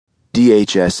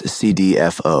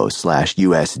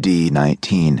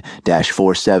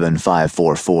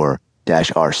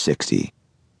DHS-CDFO/USD-19-47544-R60.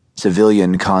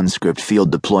 Civilian Conscript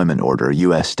Field Deployment Order,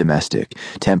 U.S. Domestic.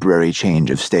 Temporary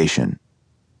change of station.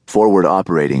 Forward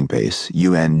Operating Base,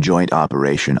 UN Joint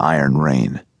Operation Iron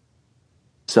Rain.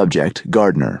 Subject,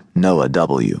 Gardner, Noah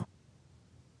W.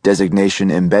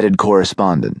 Designation, Embedded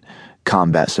Correspondent,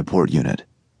 Combat Support Unit.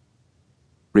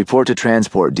 Report to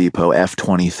Transport Depot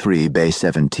F-23, Bay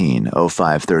 17,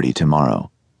 0530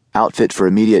 tomorrow. Outfit for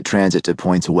immediate transit to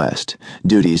points west.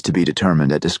 Duties to be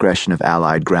determined at discretion of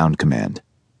Allied Ground Command.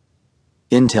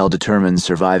 Intel determines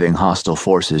surviving hostile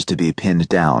forces to be pinned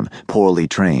down, poorly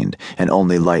trained, and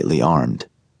only lightly armed.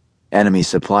 Enemy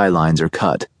supply lines are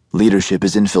cut. Leadership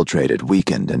is infiltrated,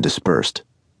 weakened, and dispersed.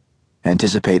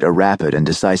 Anticipate a rapid and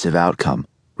decisive outcome,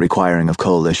 requiring of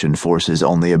coalition forces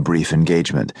only a brief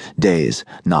engagement, days,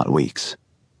 not weeks.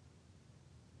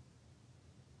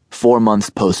 4 months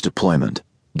post-deployment,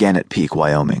 Gannett Peak,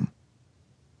 Wyoming.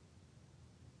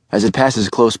 As it passes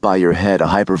close by your head, a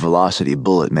hypervelocity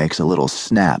bullet makes a little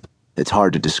snap that's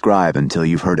hard to describe until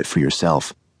you've heard it for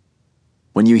yourself.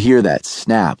 When you hear that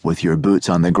snap with your boots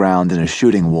on the ground in a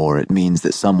shooting war, it means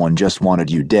that someone just wanted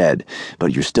you dead,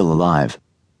 but you're still alive.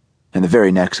 And the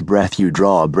very next breath you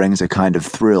draw brings a kind of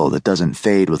thrill that doesn't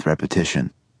fade with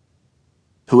repetition.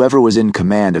 Whoever was in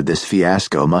command of this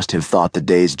fiasco must have thought the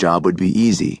day's job would be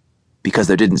easy, because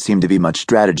there didn't seem to be much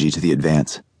strategy to the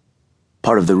advance.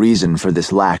 Part of the reason for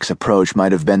this lax approach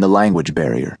might have been the language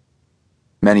barrier.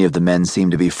 Many of the men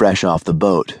seemed to be fresh off the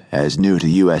boat, as new to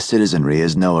U.S. citizenry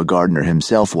as Noah Gardner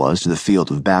himself was to the field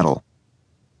of battle.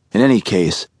 In any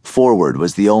case, forward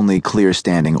was the only clear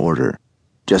standing order.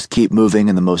 Just keep moving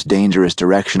in the most dangerous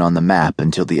direction on the map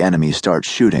until the enemy starts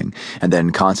shooting, and then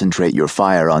concentrate your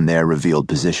fire on their revealed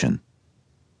position.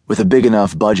 With a big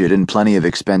enough budget and plenty of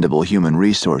expendable human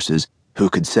resources, who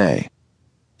could say?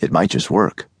 It might just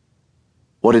work.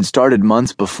 What had started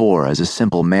months before as a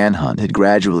simple manhunt had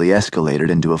gradually escalated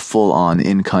into a full-on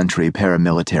in-country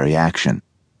paramilitary action.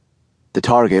 The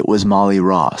target was Molly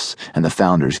Ross and the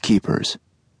founder's keepers.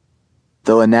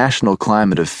 Though a national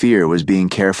climate of fear was being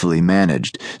carefully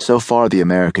managed, so far the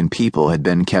American people had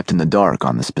been kept in the dark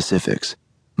on the specifics,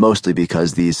 mostly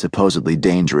because these supposedly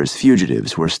dangerous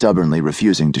fugitives were stubbornly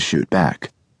refusing to shoot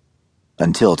back.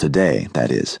 Until today,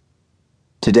 that is.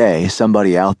 Today,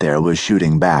 somebody out there was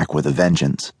shooting back with a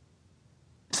vengeance.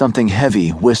 Something heavy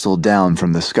whistled down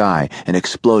from the sky and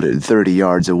exploded 30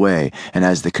 yards away, and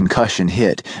as the concussion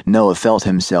hit, Noah felt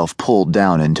himself pulled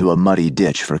down into a muddy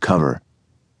ditch for cover.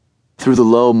 Through the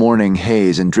low morning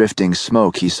haze and drifting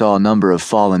smoke, he saw a number of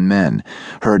fallen men,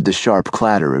 heard the sharp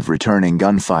clatter of returning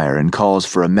gunfire and calls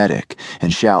for a medic,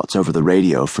 and shouts over the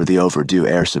radio for the overdue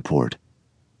air support.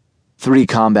 3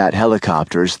 combat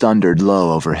helicopters thundered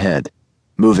low overhead,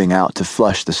 moving out to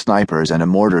flush the snipers and a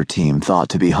mortar team thought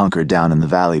to be hunkered down in the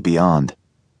valley beyond.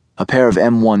 A pair of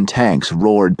M1 tanks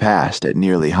roared past at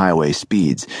nearly highway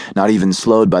speeds, not even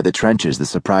slowed by the trenches the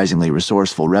surprisingly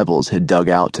resourceful rebels had dug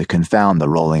out to confound the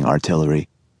rolling artillery.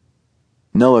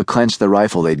 Noah clenched the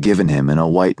rifle they'd given him in a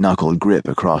white-knuckled grip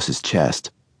across his chest.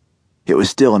 It was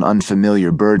still an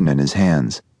unfamiliar burden in his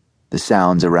hands. The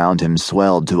sounds around him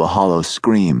swelled to a hollow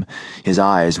scream. His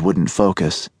eyes wouldn't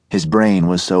focus. His brain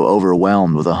was so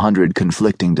overwhelmed with 100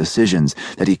 conflicting decisions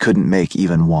that he couldn't make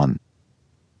even one.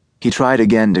 He tried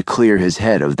again to clear his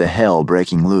head of the hell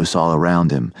breaking loose all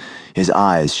around him, his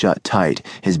eyes shut tight,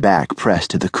 his back pressed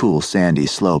to the cool sandy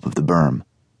slope of the berm.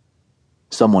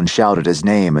 Someone shouted his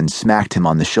name and smacked him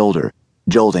on the shoulder,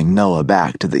 jolting Noah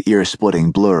back to the ear-splitting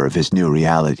blur of his new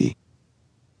reality.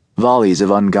 Volleys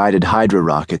of unguided Hydra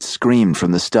rockets screamed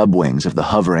from the stub wings of the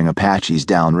hovering Apaches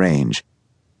downrange.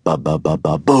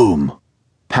 Ba-ba-ba-ba-boom!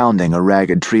 Pounding a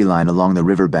ragged tree line along the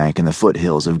riverbank in the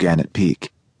foothills of Gannett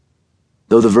Peak.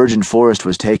 Though the virgin forest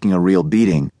was taking a real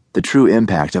beating, the true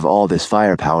impact of all this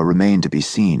firepower remained to be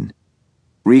seen.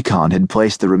 Recon had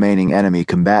placed the remaining enemy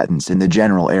combatants in the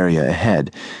general area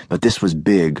ahead, but this was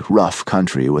big, rough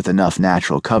country with enough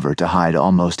natural cover to hide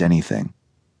almost anything.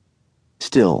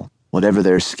 Still, whatever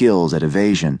their skills at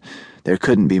evasion, there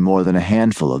couldn't be more than a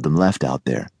handful of them left out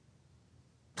there.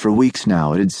 For weeks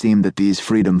now it had seemed that these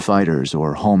freedom fighters,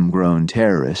 or homegrown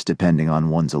terrorists depending on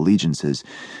one's allegiances,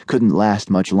 couldn't last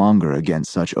much longer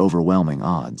against such overwhelming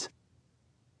odds.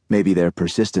 Maybe their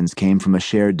persistence came from a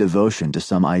shared devotion to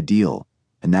some ideal,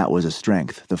 and that was a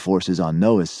strength the forces on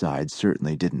Noah's side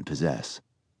certainly didn't possess.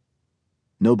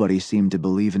 Nobody seemed to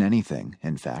believe in anything,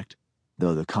 in fact,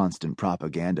 though the constant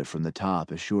propaganda from the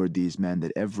top assured these men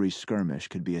that every skirmish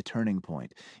could be a turning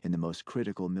point in the most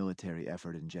critical military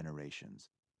effort in generations.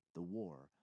 The war